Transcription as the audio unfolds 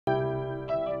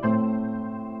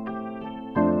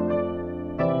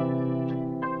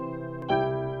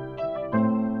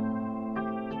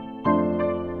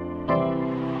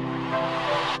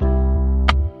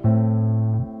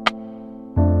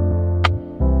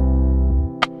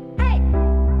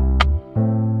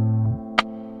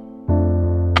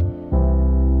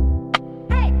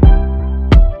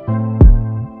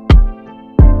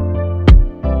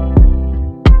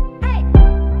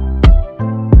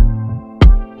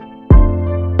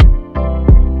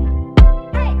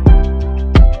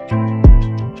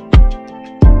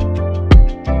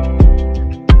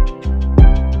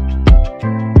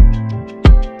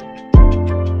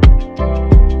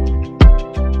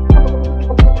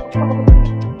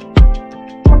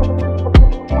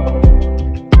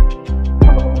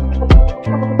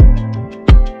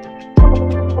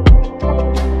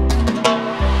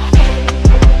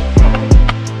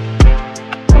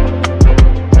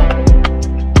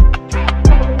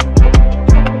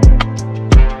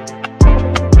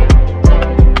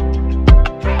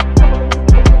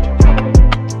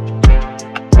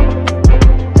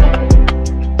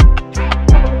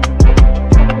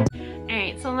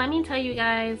me tell you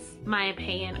guys my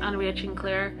opinion on Rich and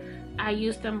Clear. I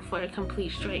used them for a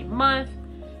complete straight month,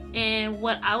 and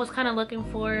what I was kind of looking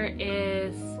for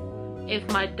is if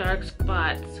my dark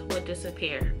spots would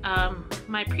disappear.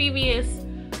 My previous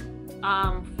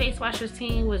face wash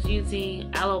routine was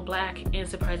using Aloe Black and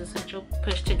Surprise Essential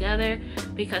pushed together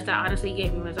because that honestly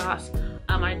gave me results.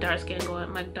 My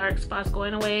dark spots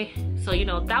going away. So you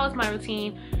know, that was my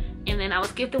routine. And then I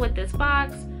was gifted with this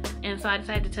box, and so I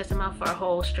decided to test them out for a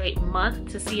whole straight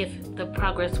month to see if the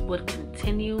progress would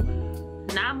continue,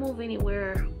 not move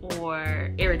anywhere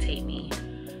or irritate me.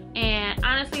 And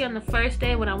honestly, on the first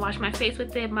day when I washed my face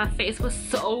with it, my face was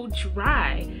so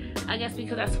dry. I guess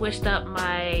because I switched up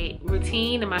my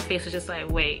routine and my face was just like,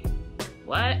 wait,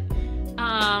 what?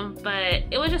 But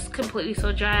it was just completely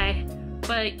so dry.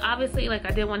 But obviously, like, I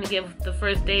didn't want to give the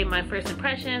first day my first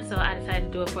impression, so I decided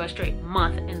to do it for a straight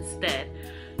month instead.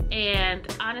 And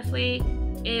honestly,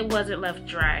 it wasn't left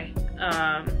dry.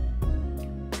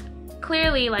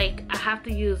 Clearly, like, I have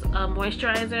to use a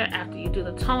moisturizer after you do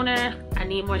the toner. I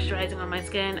need moisturizing on my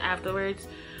skin afterwards.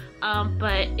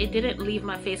 But it didn't leave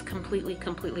my face completely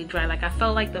dry. Like, I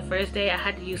felt like the first day I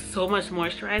had to use so much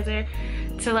moisturizer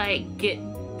to like get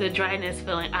the dryness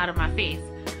feeling out of my face.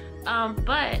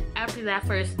 But after that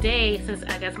first day, since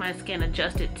I guess my skin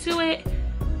adjusted to it,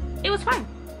 it was fine.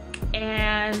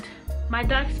 And my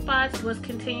dark spots was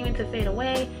continuing to fade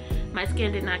away. My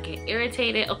skin did not get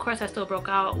irritated. Of course, I still broke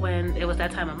out when it was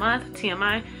that time of month,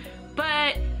 TMI.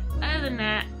 But other than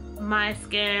that, my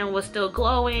skin was still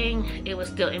glowing. It was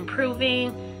still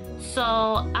improving. So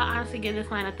I honestly give this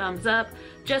line a thumbs up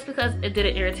just because it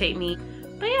didn't irritate me.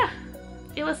 But yeah,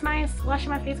 it was nice washing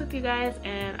my face with you guys,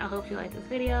 and I hope you liked this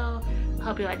video. I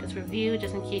hope you liked this review,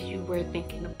 just in case you were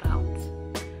thinking about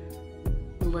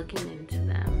looking into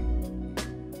them.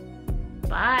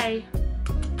 Bye.